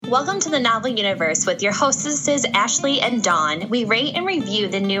Welcome to the Novel Universe with your hostesses Ashley and Dawn. We rate and review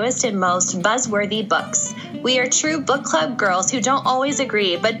the newest and most buzzworthy books. We are true book club girls who don't always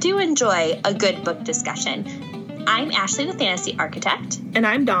agree but do enjoy a good book discussion. I'm Ashley, the fantasy architect. And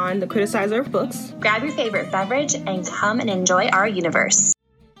I'm Dawn, the criticizer of books. Grab your favorite beverage and come and enjoy our universe.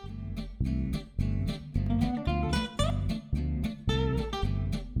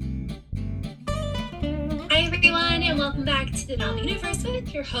 Hi everyone, and welcome back to the Novel Universe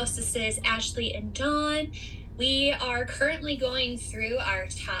with your hostesses Ashley and Dawn. We are currently going through our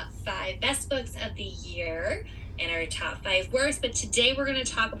top 5 best books of the year and our top 5 worst, but today we're going to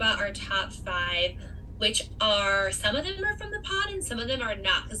talk about our top 5, which are, some of them are from the pod and some of them are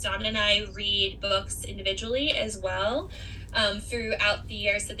not, because Dawn and I read books individually as well throughout the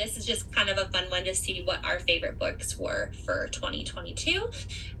year. So this is just kind of a fun one to see what our favorite books were for 2022.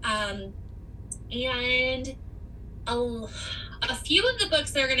 And a few of the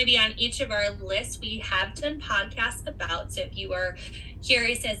books that are going to be on each of our lists, we have done podcasts about. So if you are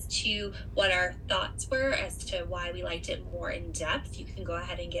curious as to what our thoughts were as to why we liked it more in depth, you can go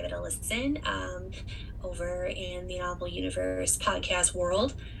ahead and give it a listen over in the Novel Universe podcast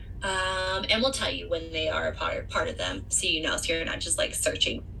world. And we'll tell you when they are a part of them, so you know, so you're not just like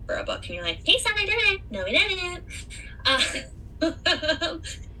searching for a book and you're like, hey, son, I did it. No, we didn't.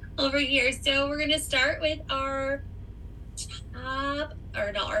 Over here. So we're going to start with our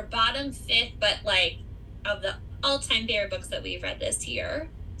our bottom 5th, but like of the all-time favorite books that we've read this year.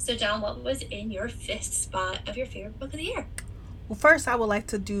 So Dawn, what was in your 5th spot of your favorite book of the year? Well, first I would like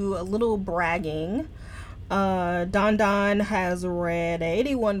to do a little bragging. Dawn has read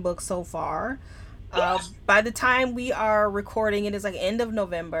 81 books so far. By the time we are recording, it is like end of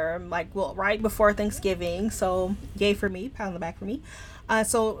November, right before Thanksgiving. So yay for me, pat on the back for me.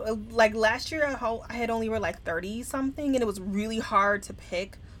 So last year I had only read like 30 something, and it was really hard to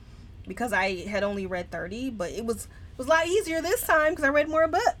pick because I had only read 30, but it was a lot easier this time because I read more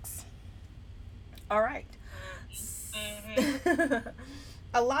books. All right. Mm-hmm.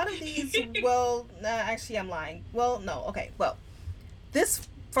 A lot of these, actually I'm lying. This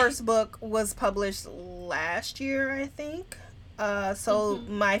first book was published last year, I think. So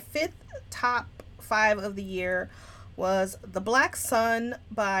my 5th top 5 of the year was The Black Sun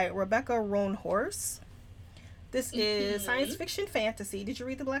by Rebecca Roanhorse. This is science fiction fantasy. Did you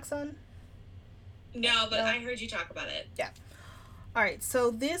read The Black Sun? No, but I heard you talk about it. Yeah. All right. So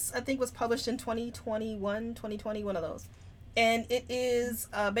this, I think, was published in 2020, one of those. And it is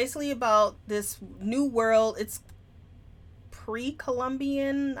basically about this new world. It's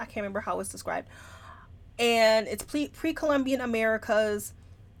pre-Columbian. I can't remember how it's described. And it's pre-Columbian Americas.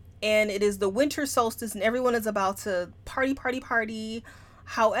 And it is the winter solstice, and everyone is about to party.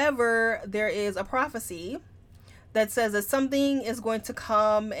 However, there is a prophecy that says that something is going to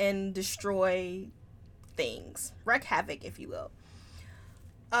come and destroy things, wreak havoc, if you will.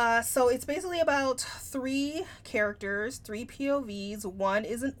 So it's basically about 3 characters, 3 POVs. One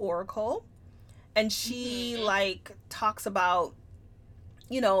is an oracle, and she talks about,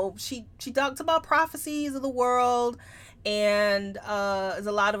 she talks about prophecies of the world. And there's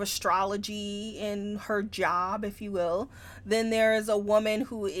a lot of astrology in her job, if you will. Then there's a woman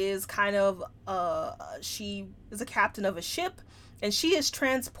who is kind of, she is a captain of a ship, and she is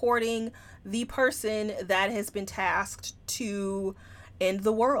transporting the person that has been tasked to end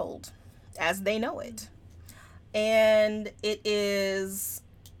the world as they know it. And it is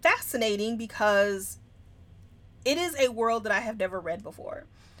fascinating because it is a world that I have never read before.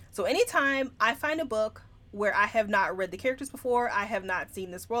 So anytime I find a book where I have not read the characters before, I have not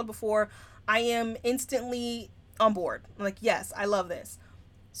seen this world before, I am instantly on board. I'm like, yes, I love this.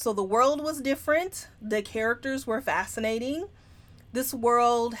 So the world was different. The characters were fascinating. This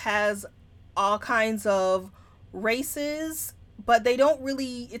world has all kinds of races, but they don't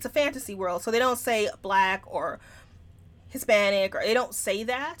really, it's a fantasy world, so they don't say black or Hispanic, or they don't say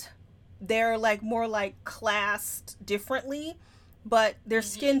that. They're more classed differently, but their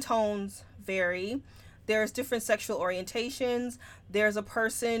skin tones vary. There's different sexual orientations. There's a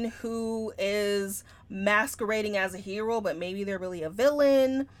person who is masquerading as a hero, but maybe they're really a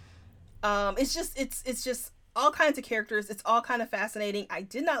villain. It's just all kinds of characters. It's all kind of fascinating. I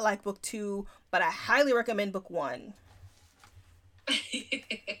did not like book 2, but I highly recommend book 1.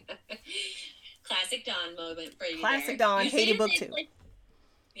 Classic Dawn moment for you. Classic Dawn, hated book 2.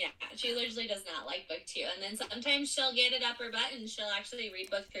 Yeah, she literally does not like book 2. And then sometimes she'll get it up her butt and she'll actually read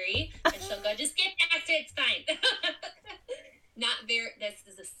book 3. And she'll go, just get past it, it's fine. This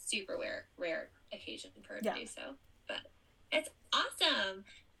is a super rare occasion for her to do so. But it's awesome.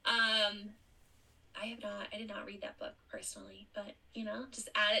 I did not read that book personally, but just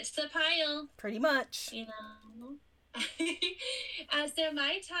add it to the pile. Pretty much. So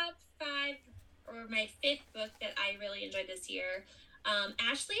my top 5, or my 5th book that I really enjoyed this year,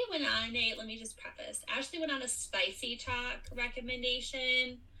 Ashley went on let me just preface, Ashley went on a spicy talk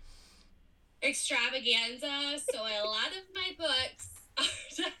recommendation extravaganza, so a lot of my books are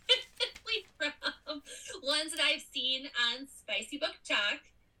definitely from ones that I've seen on Spicy Book Talk.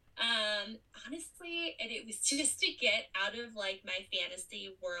 Honestly, and it was just to get out of like my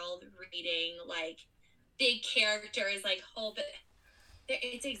fantasy world reading, like big characters, like whole, but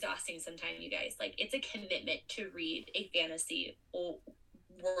it's exhausting sometimes, you guys. Like, it's a commitment to read a fantasy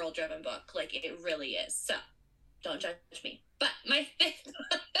world driven book. Like, it really is. So don't judge me. But my 5th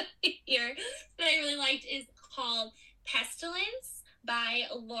book here that I really liked is called Pestilence by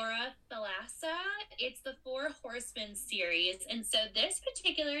Laura Thalassa. It's the Four Horsemen series. And so this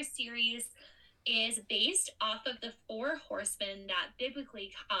particular series is based off of the 4 horsemen that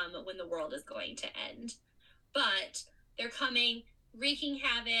biblically come when the world is going to end. But they're coming, wreaking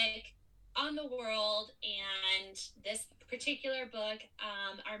havoc on the world. And this particular book,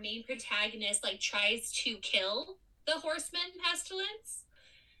 our main protagonist like tries to kill the horseman Pestilence.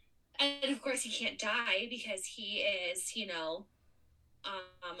 And of course he can't die because he is,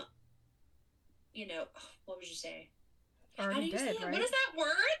 what would you say? Already dead, right? What is that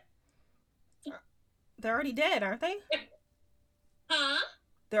word? They're already dead, aren't they? Huh?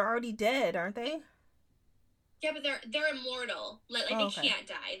 They're already dead, aren't they? Yeah, but they're immortal. Like they can't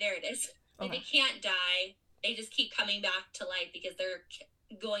die. There it is. Like, they can't die. They just keep coming back to life because they're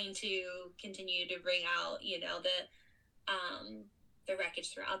going to continue to bring out, the wreckage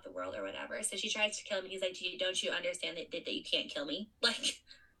throughout the world or whatever. So she tries to kill him. He's like, don't you understand that you can't kill me? Like,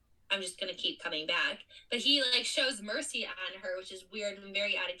 I'm just going to keep coming back. But he like shows mercy on her, which is weird and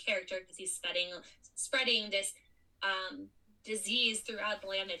very out of character because he's spreading this disease throughout the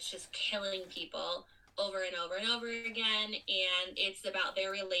land that's just killing people over and over and over again. And it's about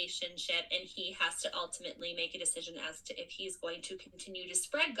their relationship, and he has to ultimately make a decision as to if he's going to continue to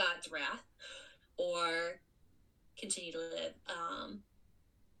spread God's wrath or continue to live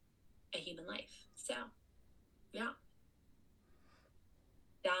a human life. So, yeah.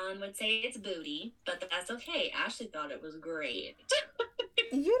 Don would say it's booty, but that's okay. Ashley thought it was great.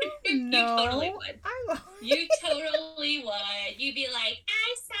 You don't know. You totally would. You totally would. You'd be like,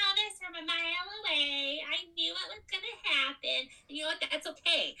 I saw this from a mile away. I knew what was going to happen. And you know what? That's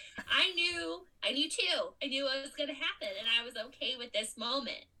okay. I knew too. I knew what was going to happen. And I was okay with this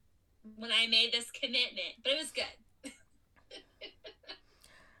moment when I made this commitment. But it was good.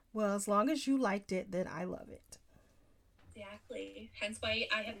 Well, as long as you liked it, then I love it. Exactly. Hence why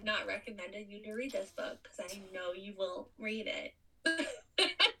I have not recommended you to read this book, because I know you will read it.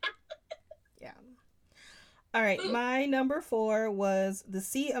 Yeah. All right. My number 4 was The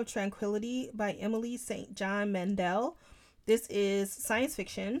Sea of Tranquility by Emily St. John Mandel. This is science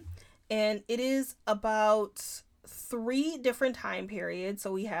fiction, and it is about 3 different time periods.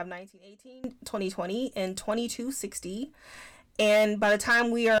 So we have 1918, 2020, and 2260. And by the time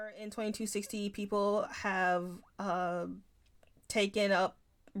we are in 2260, people have taken up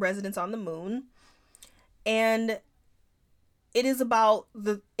residence on the moon. And it is about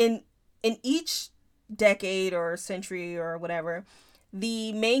in each decade or century or whatever,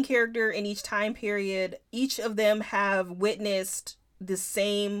 the main character in each time period, each of them have witnessed the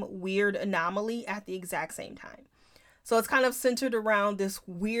same weird anomaly at the exact same time. So it's kind of centered around this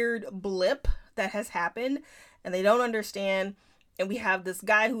weird blip that has happened, and they don't understand. And we have this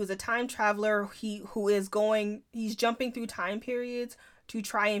guy who is a time traveler. He's jumping through time periods to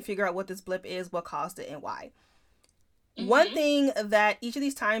try and figure out what this blip is, what caused it, and why. Mm-hmm. One thing that each of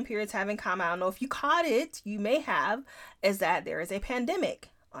these time periods have in common, I don't know if you caught it, you may have, is that there is a pandemic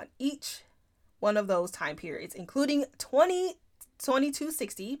on each one of those time periods, including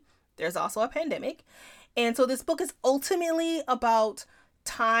 2260. There's also a pandemic. And so this book is ultimately about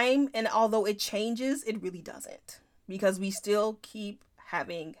time, and although it changes, it really doesn't, because we still keep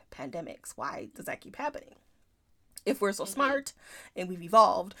having pandemics. Why does that keep happening? If we're so smart and we've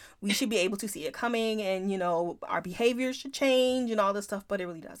evolved, we should be able to see it coming, and our behavior should change and all this stuff, but it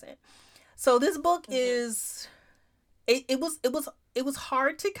really doesn't. So this book is it was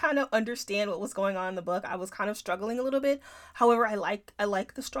hard to kind of understand what was going on in the book. I was kind of struggling a little bit. However, I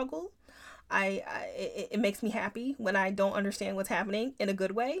like the struggle. It makes me happy when I don't understand what's happening in a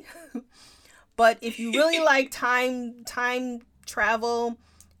good way. But if you really like time travel,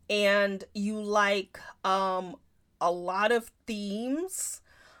 and you like a lot of themes,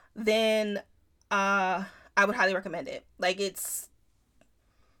 then I would highly recommend it. Like, it's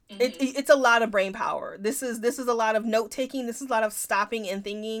It's a lot of brain power. This is a lot of note taking. This is a lot of stopping and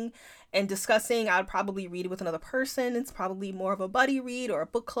thinking and discussing. I would probably read it with another person. It's probably more of a buddy read or a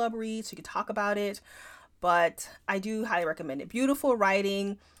book club read, so you can talk about it. But I do highly recommend it. Beautiful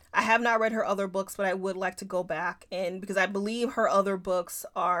writing. I have not read her other books, but I would like to go back, and because I believe her other books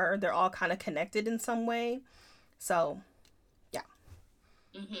they're all kind of connected in some way. So, yeah,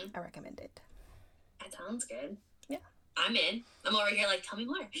 I recommend it. That sounds good. Yeah. I'm in. I'm over here like, tell me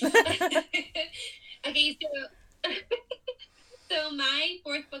more. Okay, so my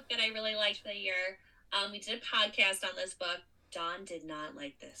fourth book that I really liked for the year, we did a podcast on this book. Dawn did not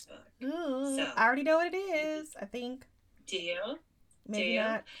like this book. Ooh, so, I already know what it is, I think. Do you? Maybe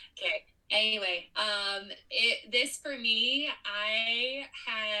not. Okay. Anyway, this for me, I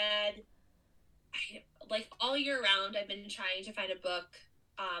like all year round, I've been trying to find a book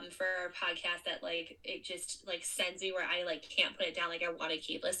for our podcast that like it just like sends me where I like can't put it down. Like I want to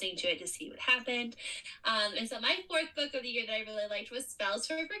keep listening to it to see what happened. And so my fourth book of the year that I really liked was Spells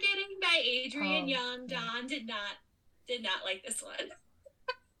for Forgetting by Adrienne Young. Dawn did not like this one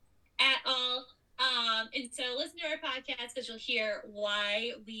at all. And so listen to our podcast because you'll hear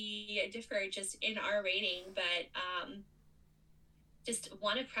why we differ just in our rating. But just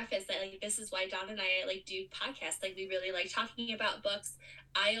want to preface that like this is why Dawn and I like do podcasts. Like we really like talking about books.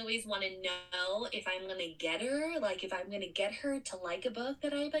 I always want to know if I'm gonna get her, like if I'm gonna get her to like a book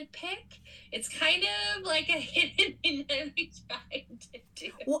that I like pick. It's kind of like a hidden thing that we try to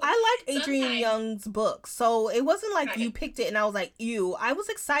do. Well, I like Adrienne Young's book, so it wasn't like you picked it and I was like, ew. I was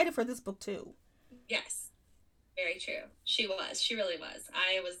excited for this book too. Yes, very true. She really was.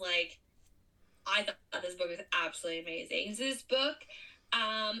 I was like, I thought this book was absolutely amazing. So this book,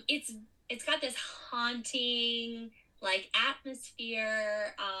 it's got this haunting like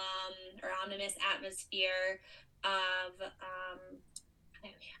atmosphere, or ominous atmosphere of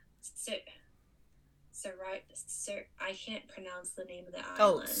I can't pronounce the name of the island.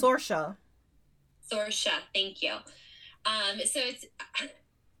 Oh, Sorsha. Sorsha, thank you. So it's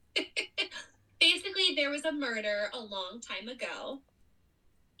basically there was a murder a long time ago,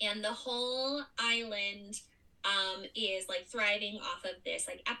 and the whole island is like thriving off of this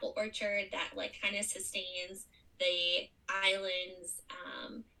like apple orchard that like kind of sustains the island's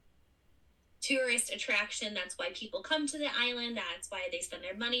tourist attraction. That's why people come to the island. That's why they spend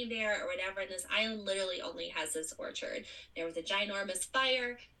their money there or whatever. And this island literally only has this orchard. There was a ginormous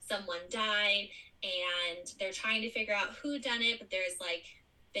fire. Someone died, and they're trying to figure out who done it. But there's like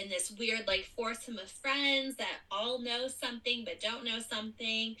been this weird like foursome of friends that all know something but don't know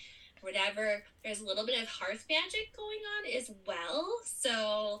something. Whatever. There's a little bit of hearth magic going on as well.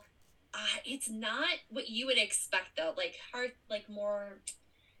 So it's not what you would expect though, like hearth, like more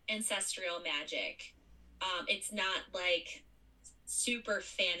ancestral magic. It's not like super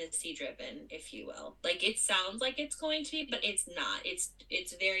fantasy driven, if you will. Like it sounds like it's going to be, but it's not. It's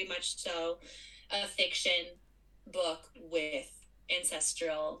very much so a fiction book with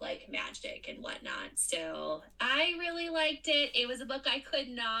ancestral like magic and whatnot. So I really liked it. It was a book I could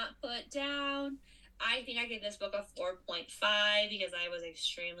not put down. I think I gave this book a 4.5 because I was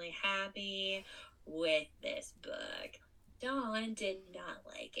extremely happy with this book. Dawn did not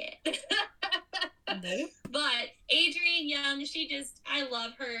like it. Nope. But Adrienne Young, I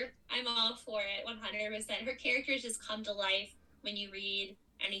love her. I'm all for it 100%. Her characters just come to life when you read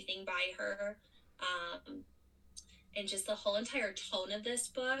anything by her. And just the whole entire tone of this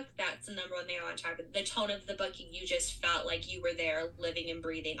book, that's the number one thing I want to talk about. The tone of the book, you just felt like you were there living and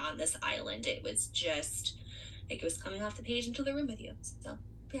breathing on this island. It was just like it was coming off the page into the room with you. So,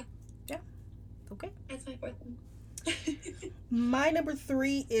 yeah. Yeah. Okay. That's my fourth one. My number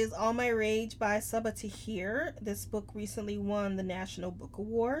 3 is All My Rage by Sabaa Tahir. This book recently won the National Book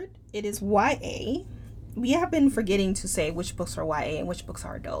Award. It is YA. We have been forgetting to say which books are YA and which books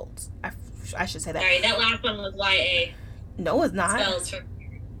are adults. I should say that. Sorry, that last one was YA. No, it's not. Spells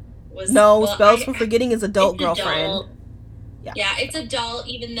for Forgetting is adult, girlfriend. Adult. Yeah, it's adult,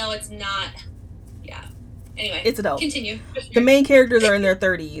 even though it's not. Yeah. Anyway, it's adult. Continue. The main characters are in their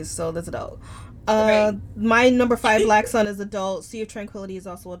 30s, so that's adult. Right. My number 5, Black Sun, is adult. Sea of Tranquility is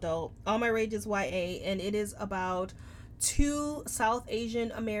also adult. All My Rage is YA, and it is about 2 South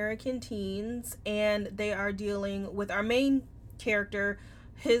Asian American teens, and they are dealing with our main character.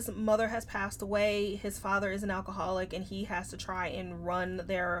 His mother has passed away. His father is an alcoholic, and he has to try and run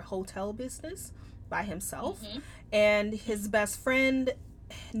their hotel business by himself. Mm-hmm. And his best friend,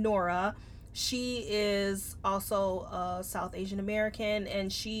 Nora, she is also a South Asian American,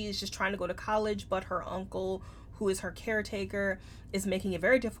 and she is just trying to go to college, but her uncle, who is her caretaker, is making it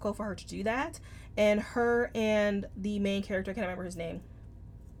very difficult for her to do that. And her and the main character, I can't remember his name.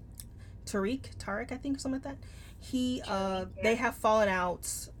 Tarek, I think, or something like that. They have fallen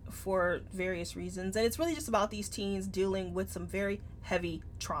out for various reasons, and it's really just about these teens dealing with some very heavy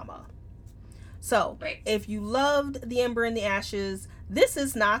trauma. So, if you loved The Ember and the Ashes, this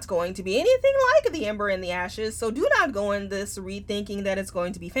is not going to be anything like The Ember and the Ashes. So do not go in this read thinking that it's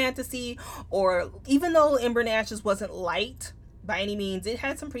going to be fantasy, or even though Ember and the Ashes wasn't light by any means, it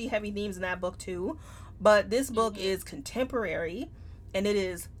had some pretty heavy themes in that book too. But this book is contemporary, and it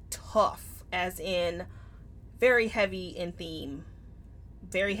is tough, as in very heavy in theme,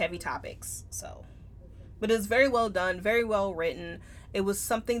 very heavy topics. So, but it's very well done, very well written. It was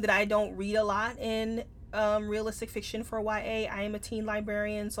something that I don't read a lot in realistic fiction for YA. I am a teen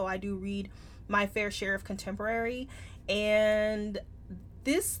librarian, so I do read my fair share of contemporary. And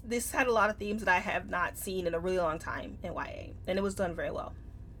this had a lot of themes that I have not seen in a really long time in YA. And it was done very well.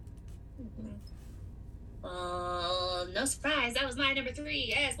 Well, no surprise. That was my number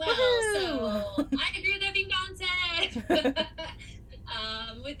 3 as well. Woo-hoo! So I agree with everything Dawn said.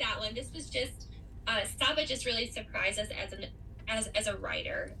 With that one, this was just Saba just really surprised us as a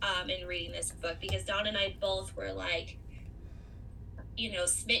writer in reading this book, because Dawn and I both were like,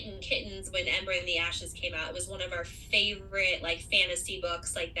 smitten kittens when Ember and the Ashes came out. It was one of our favorite like fantasy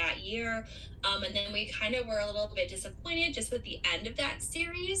books like that year, and then we kind of were a little bit disappointed just with the end of that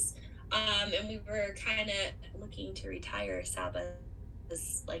series, and we were kind of looking to retire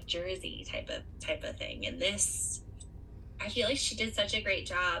Saba's like jersey type of thing. And this, I feel like she did such a great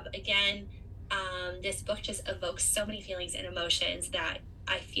job. Again, this book just evokes so many feelings and emotions that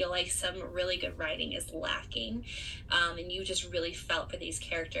I feel like some really good writing is lacking. And you just really felt for these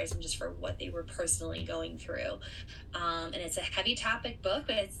characters and just for what they were personally going through. And it's a heavy topic book,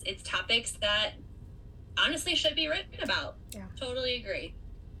 but it's topics that honestly should be written about. Yeah. Totally agree.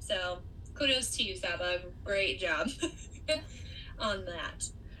 So kudos to you, Saba. Great job on that.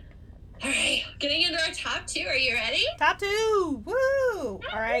 All right, getting into our top 2. Are you ready? Top 2! Woo! All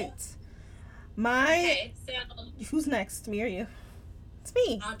right. Okay, so who's next? Me or you? It's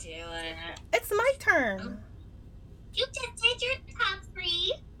me. I'll do it. It's my turn. You just did your top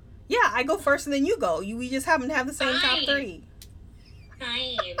 3. Yeah, I go first and then you go. We just happen to have the same top 3.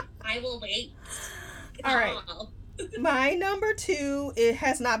 Fine. I will wait. All right. My number 2, it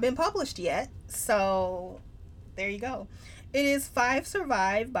has not been published yet, so there you go. It is 5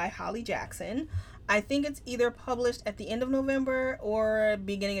 Survive by Holly Jackson. I think it's either published at the end of November or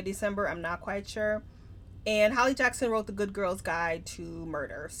beginning of December. I'm not quite sure. And Holly Jackson wrote the Good Girl's Guide to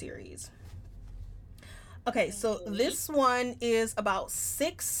Murder series. Okay, so this one is about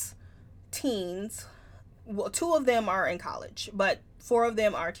 6 teens. Well, 2 of them are in college, but 4 of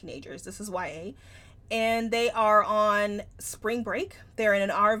them are teenagers. This is YA. And they are on spring break. They're in an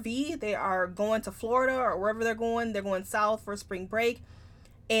RV. They are going to Florida or wherever they're going. They're going south for spring break.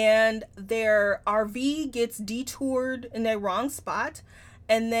 And their RV gets detoured in the wrong spot.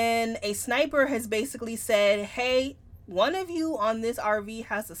 And then a sniper has basically said, hey, one of you on this RV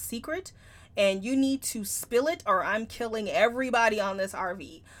has a secret and you need to spill it or I'm killing everybody on this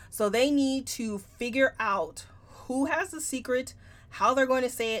RV. So they need to figure out who has the secret, how they're going to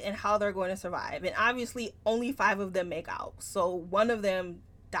say it, and how they're going to survive. And obviously only 5 of them make out. So one of them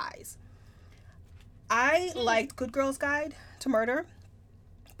dies. I liked Good Girl's Guide to Murder,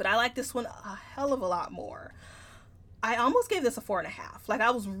 but I like this one a hell of a lot more. I almost gave this a 4.5. Like, I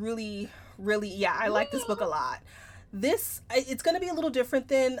was really, I like this book a lot. It's going to be a little different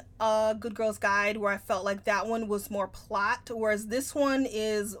than Good Girl's Guide, where I felt like that one was more plot, whereas this one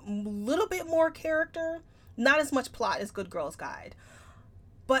is a little bit more character, not as much plot as Good Girl's Guide.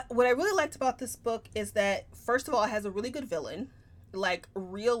 But what I really liked about this book is that, first of all, it has a really good villain, like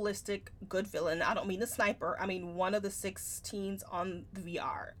realistic good villain. I don't mean the sniper. I mean one of the 6 teens on the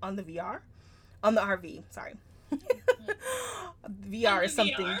RV. Sorry. VR is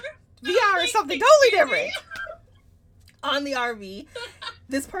something totally different. On the RV,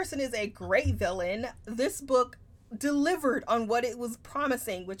 this person is a great villain. This book delivered on what it was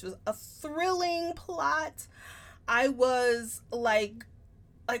promising, which was a thrilling plot. I was like,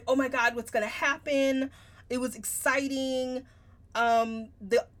 oh my God, what's gonna happen? It was exciting.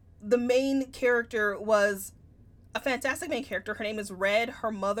 The main character was a fantastic main character. Her name is Red.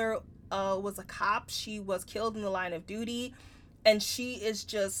 Her mother was a cop. She was killed in the line of duty, and she's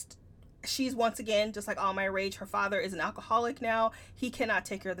once again, just like All My Rage, her father is an alcoholic now. He cannot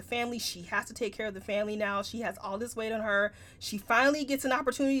take care of the family. She has to take care of the family now. She has all this weight on her. She finally gets an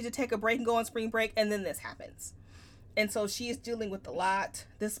opportunity to take a break and go on spring break, and then this happens. And so she is dealing with a lot.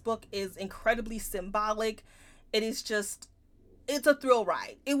 This book is incredibly symbolic. It is just, it's a thrill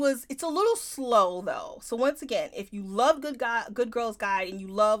ride. It's a little slow though. So once again, if you love Good Girl's Guide and you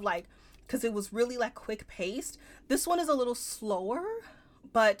love like because it was really like quick paced. This one is a little slower,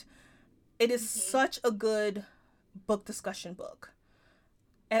 but it is such a good book discussion book.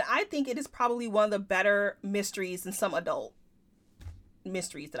 And I think it is probably one of the better mysteries than some adult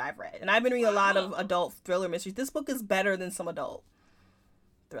mysteries that I've read. And I've been reading a lot of adult thriller mysteries. This book is better than some adult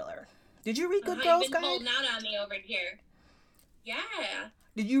thriller. Did you read Good Girls Guide? You've been holding out on me over here. Yeah.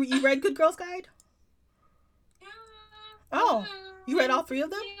 Did you read Good Girls Guide? Yeah. Oh, you read all 3 of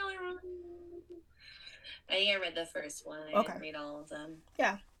them? I think I read the first one. I didn't read all of them.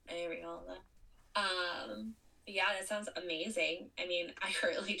 Yeah. I didn't read all of them. Yeah, that sounds amazing. I mean, I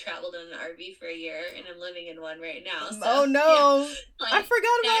currently traveled in an RV for a year, and I'm living in one right now. So, oh no! Yeah. Like, I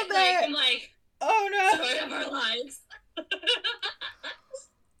forgot about that. Like, I'm like, oh no! story of our lives.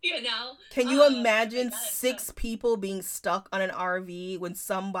 You know? Can you imagine 6 people being stuck on an RV when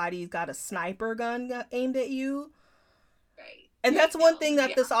somebody's got a sniper gun aimed at you? Right. And that's one thing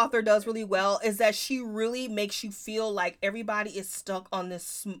that this author does really well, is that she really makes you feel like everybody is stuck on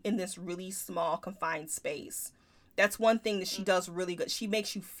in this really small confined space. That's one thing that she does really good. She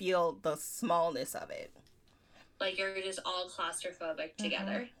makes you feel the smallness of it. Like you're just all claustrophobic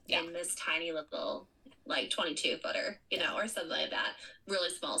together in this tiny little, like 22-footer, you know, or something like that. Really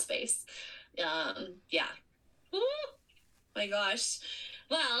small space. Yeah. Woo! My gosh.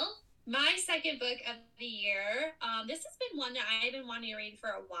 Well, my second book of the year, this has been one that I've been wanting to read for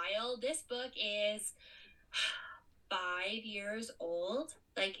a while. This book is 5 years old.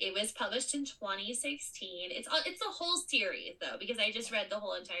 Like, it was published in 2016. It's a whole series, though, because I just read the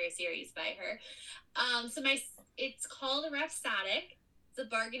whole entire series by her. It's called Rhapsodic. It's a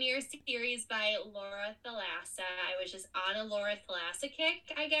Bargainer series by Laura Thalassa. I was just on a Laura Thalassa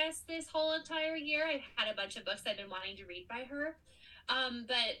kick, I guess, this whole entire year. I've had a bunch of books I've been wanting to read by her.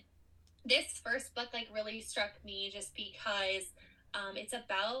 But this first book, like, really struck me just because it's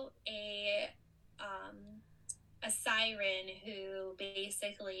about a siren who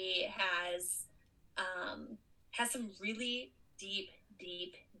basically has some really deep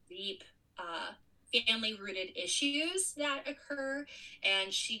family rooted issues that occur,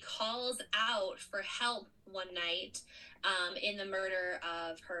 and she calls out for help one night in the murder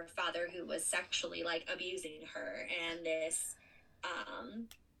of her father, who was sexually like abusing her. And this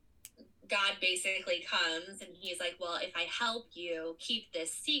God basically comes and he's like, well, if I help you keep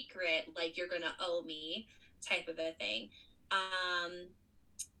this secret, like, you're gonna owe me, type of a thing.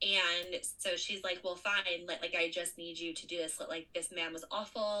 And so she's like, well, fine, like, I just need you to do this. Like, this man was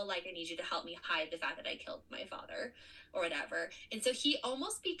awful. Like, I need you to help me hide the fact that I killed my father or whatever. And so he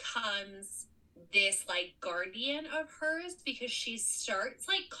almost becomes this, like, guardian of hers, because she starts,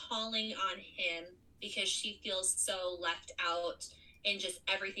 like, calling on him because she feels so left out in just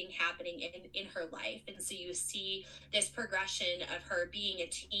everything happening in her life. And so you see this progression of her being a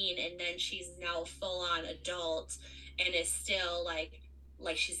teen, and then she's now full on adult and is still like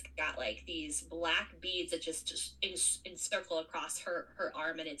she's got like these black beads that just encircle across her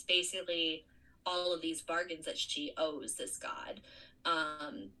arm, and it's basically all of these bargains that she owes this God.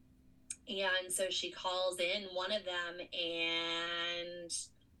 And so she calls in one of them, and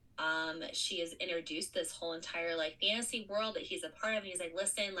she is introduced this whole entire like fantasy world that he's a part of. And he's like,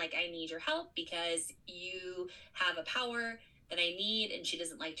 listen, like, I need your help because you have a power that I need. And she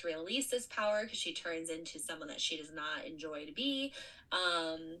doesn't like to release this power because she turns into someone that she does not enjoy to be.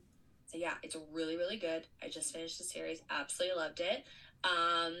 So yeah, it's really, really good. I just finished the series. Absolutely loved it.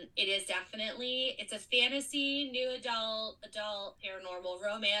 It is definitely, it's a fantasy, new adult paranormal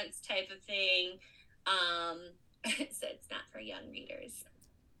romance type of thing. So it's not for young readers.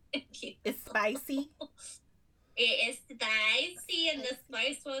 It's spicy. It is spicy, and the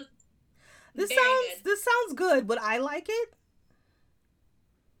spice was This sounds good. Would I like it?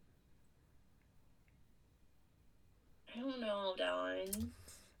 I don't know, Dawn.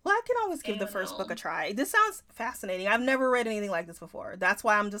 Well, I can always give the first book a try. This sounds fascinating. I've never read anything like this before. That's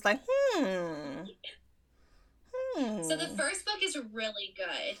why I'm just like, So the first book is really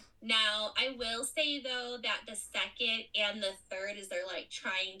good. Now, I will say, though, that the second and the third is they're, like,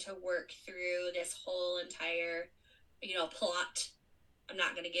 trying to work through this whole entire, plot. I'm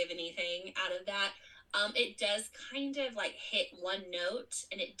not going to give anything out of that. It does kind of, like, hit one note,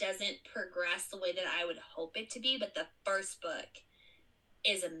 and it doesn't progress the way that I would hope it to be, but the first book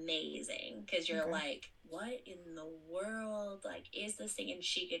is amazing, because you're like, what in the world, like, is this thing? And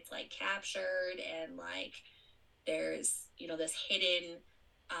she gets, like, captured, and, like, there's, this hidden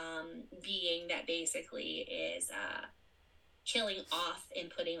being that basically is killing off and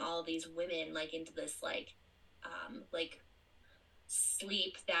putting all these women, like, into this, like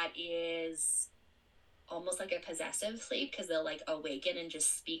sleep that is almost like a possessive sleep, because they'll like awaken and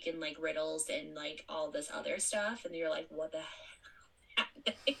just speak in like riddles and like all this other stuff, and you're like, what the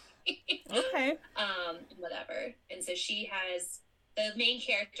heck? Okay. Whatever. And so the main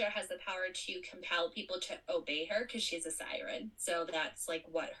character has the power to compel people to obey her because she's a siren. So that's like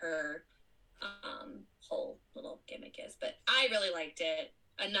what her whole little gimmick is. But I really liked it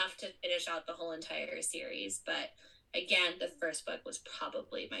enough to finish out the whole entire series. But again, the first book was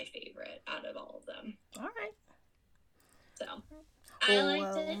probably my favorite out of all of them. All right. So I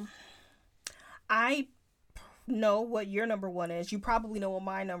liked it. I know what your number one is. You probably know what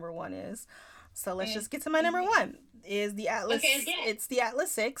my number one is. So let's just get to my number one. Is the Atlas. Okay, yeah. It's the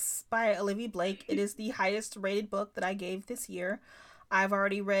Atlas 6 by Olivia Blake. It is the highest rated book that I gave this year. I've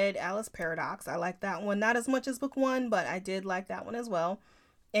already read Alice Paradox. I like that one. Not as much as book 1, but I did like that one as well.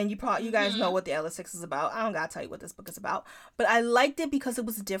 And you guys know what the Atlas 6 is about. I don't gotta tell you what this book is about. But I liked it because it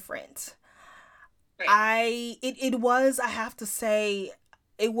was different. Right. It was, I have to say,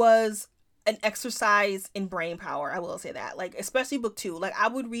 it was an exercise in brain power. I will say that. Like, especially book 2. Like, I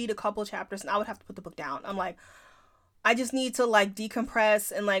would read a couple chapters and I would have to put the book down. I'm like, I just need to like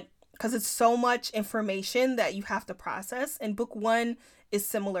decompress and like, because it's so much information that you have to process. And book 1 is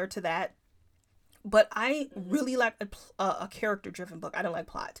similar to that. But I really like a character-driven book. I don't like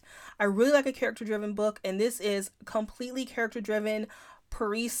plot. I really like a character-driven book. And this is completely character-driven.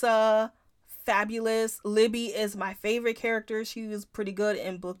 Parisa, fabulous. Libby is my favorite character. She was pretty good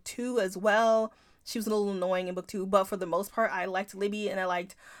in book 2 as well. She was a little annoying in book 2. But for the most part, I liked Libby and I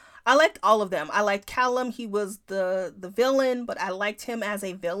liked all of them. I liked Callum. He was the villain, but I liked him as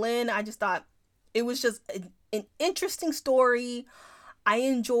a villain. I just thought it was just an interesting story. I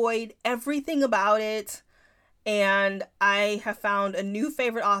enjoyed everything about it. And I have found a new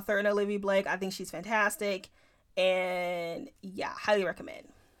favorite author in Olivia Blake. I think she's fantastic. And yeah, highly recommend.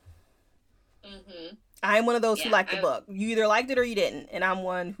 Mm-hmm. I'm one of those who liked the book. You either liked it or you didn't. And I'm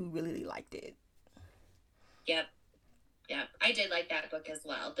one who really liked it. Yep. Yeah, I did like that book as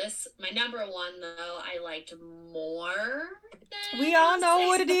well. My number one, though, I liked more than we all know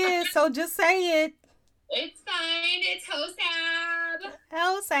what it is, so just say it. It's fine. It's Hosab.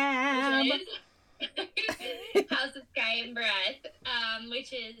 House of Sky and Breath,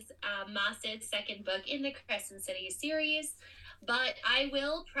 which is Moss's second book in the Crescent City series. But I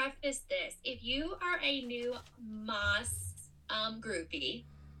will preface this. If you are a new Moss groupie,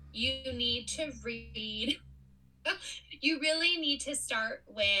 you need to read... You really need to start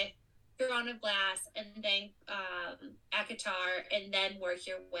with Throne of Glass and then ACOTAR and then work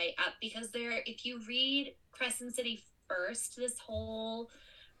your way up, because if you read Crescent City first, this whole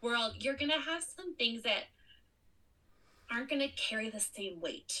world, you're going to have some things that aren't going to carry the same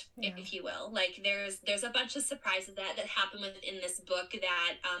weight, if you will. Like there's a bunch of surprises that happen within this book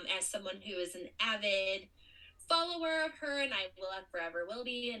that as someone who is an avid follower of her, and I forever will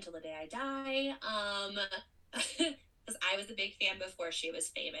be until the day I die, because I was a big fan before she was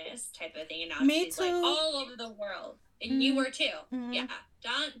famous, type of thing, and now she's like all over the world, and you were too. Yeah,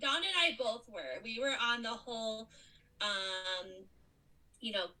 Dawn and I both were. We were on the whole,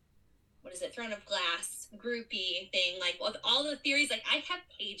 what is it, Throne of Glass groupie thing, like with all the theories. Like I have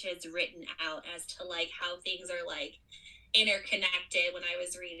pages written out as to like how things are like interconnected when I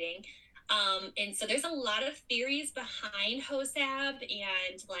was reading. And so there's a lot of theories behind Hosab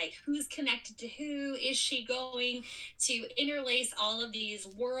and like who's connected to who. Is she going to interlace all of these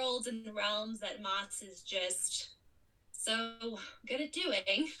worlds and realms that Moss is just so good at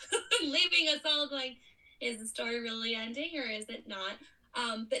doing, leaving us all going, is the story really ending or is it not?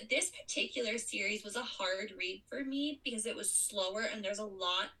 But this particular series was a hard read for me because it was slower and there's a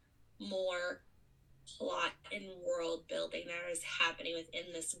lot more plot and world building that is happening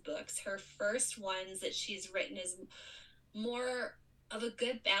within this book. Her first ones that she's written is more of a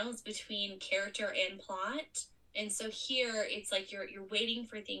good balance between character and plot. And so here it's like you're waiting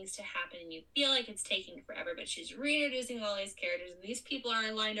for things to happen and you feel like it's taking forever, but she's reintroducing all these characters and these people are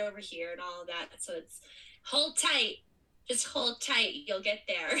aligned over here and all of that. So it's hold tight. Just hold tight. You'll get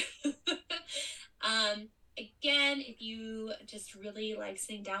there. Again, if you just really like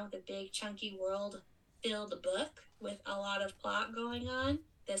sitting down with a big chunky world filled book with a lot of plot going on,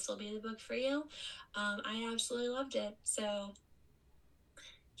 this will be the book for you. I absolutely loved it. So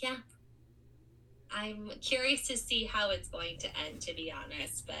yeah, I'm curious to see how it's going to end, to be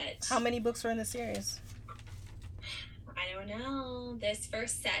honest. But how many books are in the series? I don't know. This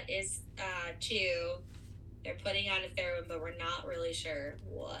first set is 2. They're putting out a third one, but we're not really sure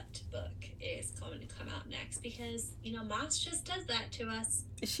what book is going to come out next because, Moss just does that to us.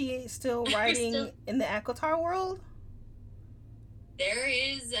 Is she still writing in the ACOTAR world? There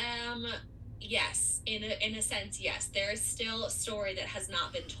is yes, in a sense, yes. There is still a story that has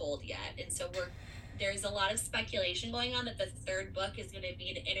not been told yet, and so there's a lot of speculation going on that the third book is going to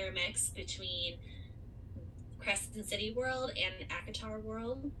be an intermix between Crescent City world and ACOTAR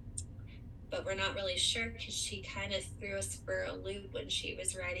world, but we're not really sure because she kind of threw us for a loop when she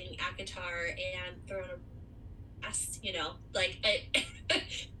was writing ACOTAR and thrown a mess, you know, like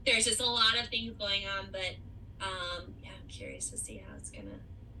there's just a lot of things going on, but yeah, I'm curious to see how it's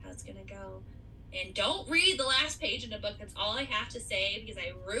gonna go. And don't read the last page in the book. That's all I have to say, because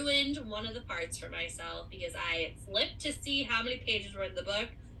I ruined one of the parts for myself because I flipped to see how many pages were in the book,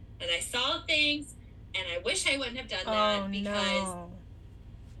 and I saw things, and I wish I wouldn't have done that because no.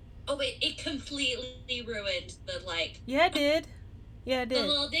 oh wait, it completely ruined the like. Yeah, it did. Yeah, it The did.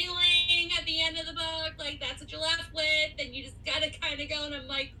 little ding-a-ling at the end of the book, like that's what you're left with, and you just gotta kind of go. And I'm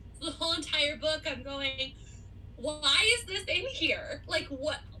like, the whole entire book, I'm going, why is this in here? Like,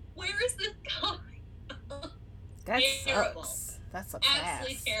 what? Where is this going? That Terrible. sucks. That's a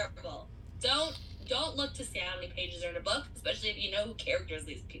Absolutely terrible. Don't look to see how many pages are in a book, especially if you know who characters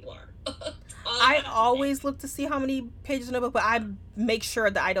these people are. I always look to see how many pages in a book, but I make sure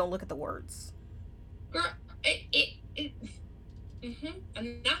that I don't look at the words. Girl,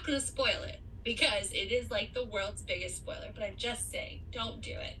 I'm not going to spoil it because it is like the world's biggest spoiler, but I'm just saying, don't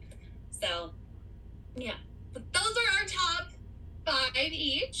do it. So, yeah. But those are our top 5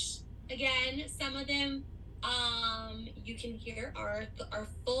 each. Again, some of them, you can hear our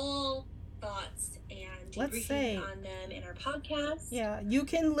full thoughts and debriefing on them in our podcast. Yeah, you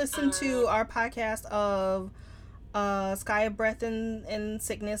can listen to our podcast of Sky of Breath and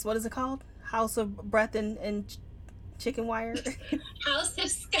Sickness. What is it called? House of Breath and Chicken Wire. House of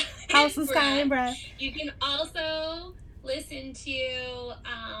Sky. House of Sky and Breath. You can also listen to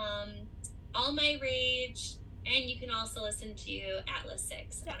All My Rage, and you can also listen to Atlas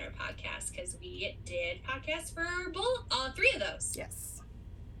 6 on our podcast, because we did podcasts for all 3 of those. Yes.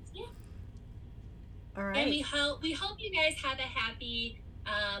 Yeah. All right. And we hope you guys have a happy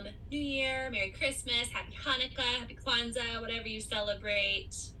New Year, Merry Christmas, Happy Hanukkah, Happy Kwanzaa, whatever you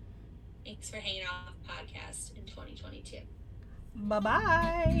celebrate. Thanks for hanging out on the podcast in 2022.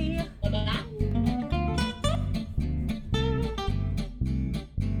 Bye-bye. Bye-bye.